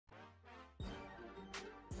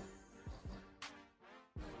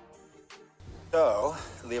So,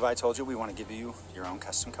 Levi told you we want to give you your own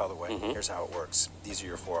custom colorway. Mm-hmm. Here's how it works. These are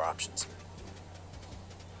your 4 options.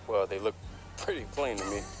 Well, they look pretty plain to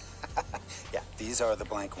me. Yeah, these are the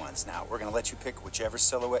blank ones. Now, we're going to let you pick whichever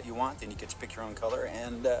silhouette you want, then you get to pick your own color,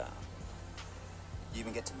 and you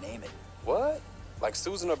even get to name it. What? Like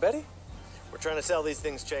Susan or Betty? We're trying to sell these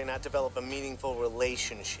things, Jay, not develop a meaningful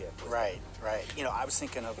relationship. Right. You know, I was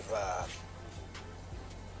thinking of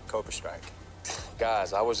Cobra Strike.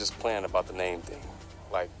 Guys, I was just playing about the name thing.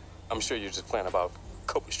 Like, I'm sure you're just playing about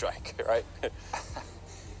Cobra Strike, right?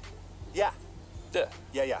 Yeah.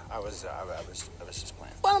 Yeah. I was just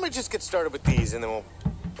playing. Why don't we just get started with these, and then we'll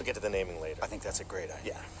get to the naming later. I think that's a great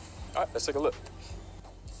idea. All right, let's take a look.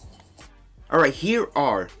 Alright, here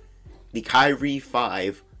are the Kyrie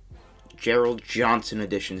 5 Gerald Johnson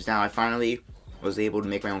editions. Now, I finally was able to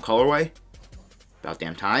make my own colorway. About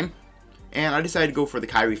damn time. And I decided to go for the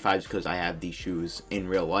Kyrie 5s because I have these shoes in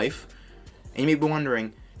real life. And you may be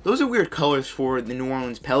wondering, those are weird colors for the New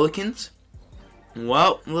Orleans Pelicans.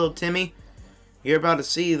 Well, little Timmy, you're about to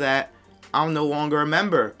see that I'm no longer a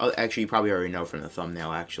member. Oh, actually, you probably already know from the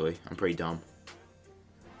thumbnail, actually. I'm pretty dumb.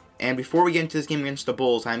 And before we get into this game against the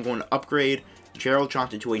Bulls, I'm going to upgrade Gerald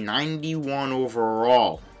Johnson to a 91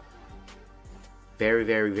 overall. Very,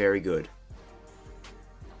 very, very good.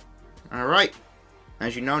 Alright.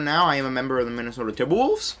 As you know now, I am a member of the Minnesota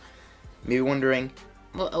Timberwolves. Maybe wondering,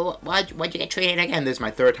 why'd you get traded again? This is my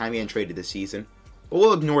 3rd time getting traded this season. But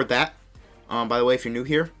we'll ignore that. By the way, if you're new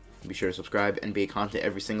here, be sure to subscribe. NBA content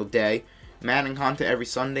every single day. Madden content every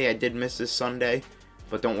Sunday. I did miss this Sunday.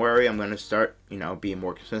 But don't worry, I'm going to start, being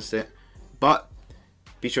more consistent. But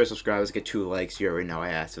be sure to subscribe. Let's get 2 likes. You already know I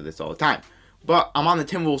ask for this all the time. But I'm on the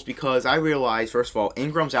Timberwolves because I realized, first of all,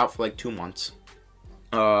 Ingram's out for like 2 months.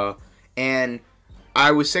 And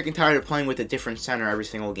I was sick and tired of playing with a different center every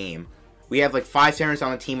single game. We have like 5 centers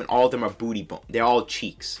on the team and all of them are booty bone. They're all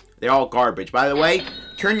cheeks. They're all garbage. By the way,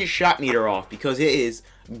 turn your shot meter off because it is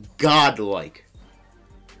godlike.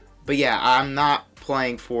 But yeah, I'm not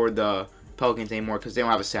playing for the Pelicans anymore because they don't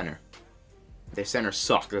have a center. Their center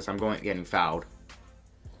sucks because I'm getting fouled.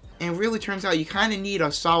 And it really turns out you kind of need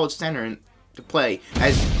a solid center to play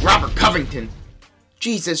as Robert Covington.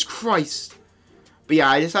 Jesus Christ. But yeah,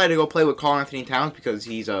 I decided to go play with Karl Anthony Towns because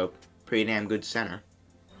he's a pretty damn good center.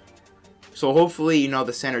 So hopefully,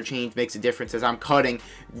 the center change makes a difference as I'm cutting.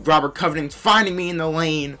 Robert Covington's finding me in the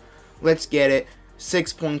lane. Let's get it.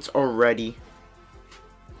 6 points already.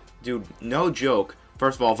 Dude, no joke.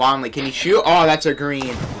 First of all, Vonleh, can he shoot? Oh, that's a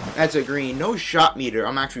green. That's a green. No shot meter.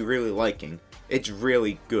 I'm actually really liking. It's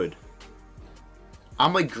really good.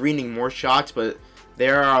 I'm like greening more shots, but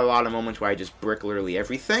there are a lot of moments where I just brick literally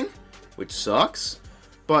everything, which sucks.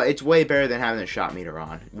 But it's way better than having a shot meter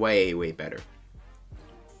on. Way, way better.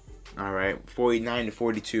 Alright, 49 to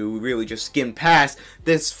 42. We really just skimmed past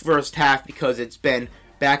this first half because it's been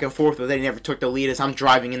back and forth, but they never took the lead as I'm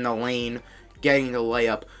driving in the lane, getting the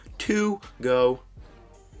layup to go.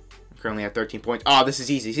 I'm currently at 13 points. Oh, this is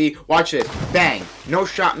easy. See, watch this. Bang. No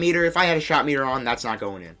shot meter. If I had a shot meter on, that's not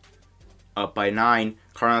going in. Up by 9.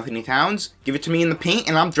 Karl Anthony Towns. Give it to me in the paint,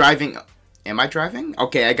 and I'm driving. Am I driving?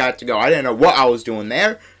 Okay, I got it to go. I didn't know what I was doing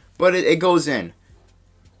there, but it goes in.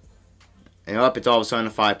 And up, it's all of a sudden a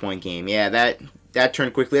 5-point game. Yeah, that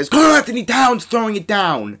turned quickly as Karl Anthony Towns throwing it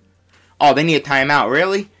down. Oh, they need a timeout.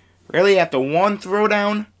 Really? Really? After 1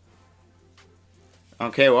 throwdown?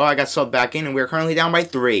 Okay, well, I got subbed back in, and we're currently down by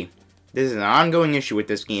 3. This is an ongoing issue with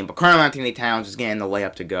this game, but Karl Anthony Towns is getting the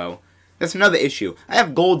layup to go. That's another issue. I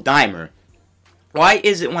have gold dimer. Why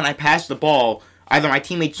is it when I pass the ball, either my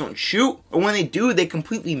teammates don't shoot, or when they do, they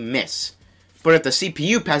completely miss? But if the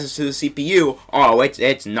CPU passes to the CPU, oh,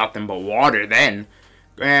 it's nothing but water then.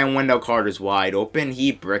 And Wendell Carter's wide open.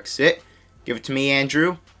 He bricks it. Give it to me,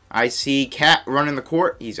 Andrew. I see Cat running the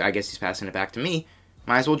court. I guess he's passing it back to me.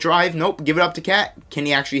 Might as well drive. Nope, give it up to Cat. Can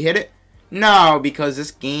he actually hit it? No, because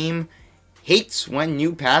this game hates when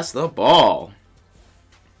you pass the ball.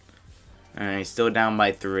 Alright, still down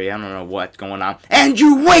by 3. I don't know what's going on.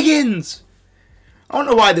 Andrew Wiggins! I don't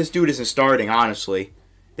know why this dude isn't starting, honestly.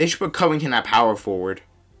 They should put Covington at power forward.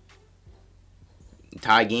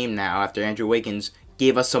 Tie game now after Andrew Wiggins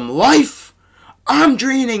gave us some life. I'm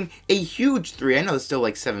draining a huge 3. I know there's still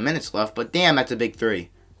like 7 minutes left, but damn, that's a big 3.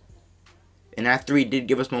 And that 3 did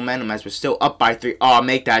give us momentum as we're still up by 3. Oh,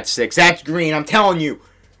 make that 6. That's green, I'm telling you.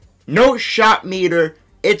 No shot meter.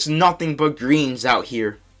 It's nothing but greens out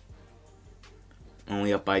here.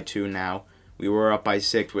 Only up by 2 now. We were up by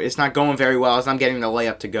 6. It's not going very well as I'm getting the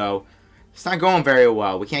layup to go. It's not going very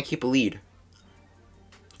well. We can't keep a lead.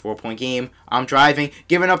 4-point game. I'm driving.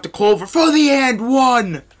 Giving up to Culver for the and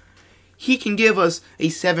 1. He can give us a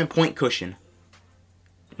 7-point cushion.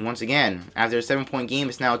 once again, after a 7-point game,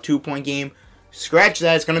 it's now a 2-point game. Scratch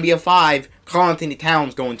that, it's going to be a 5. Karl Anthony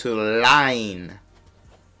Towns going to the line.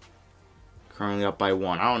 Currently up by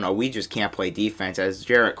 1. I don't know, we just can't play defense as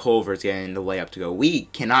Jarrett Culver's getting the layup to go. We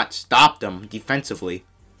cannot stop them defensively.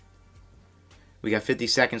 We got 50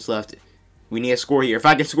 seconds left. We need a score here. If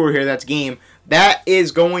I can score here, that's game. That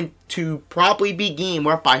is going to probably be game.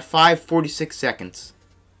 We're up by 5:46 seconds.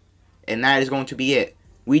 And that is going to be it.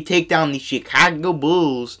 We take down the Chicago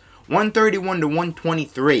Bulls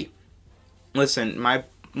 131-123. Listen, my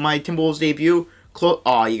Timberwolves debut,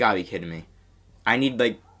 oh, you gotta be kidding me. I need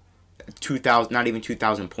like 2,000, not even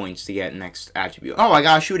 2,000 points to get next attribute. Oh, I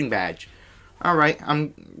got a shooting badge. Alright,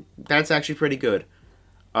 that's actually pretty good.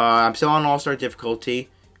 I'm still on All-Star difficulty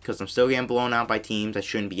because I'm still getting blown out by teams I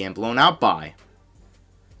shouldn't be getting blown out by.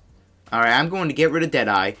 Alright, I'm going to get rid of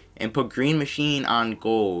Deadeye and put Green Machine on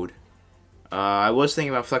Gold. I was thinking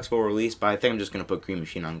about Flexible Release, but I think I'm just going to put Green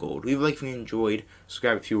Machine on Gold. Leave a like if you enjoyed.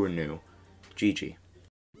 Subscribe if you were new. GG.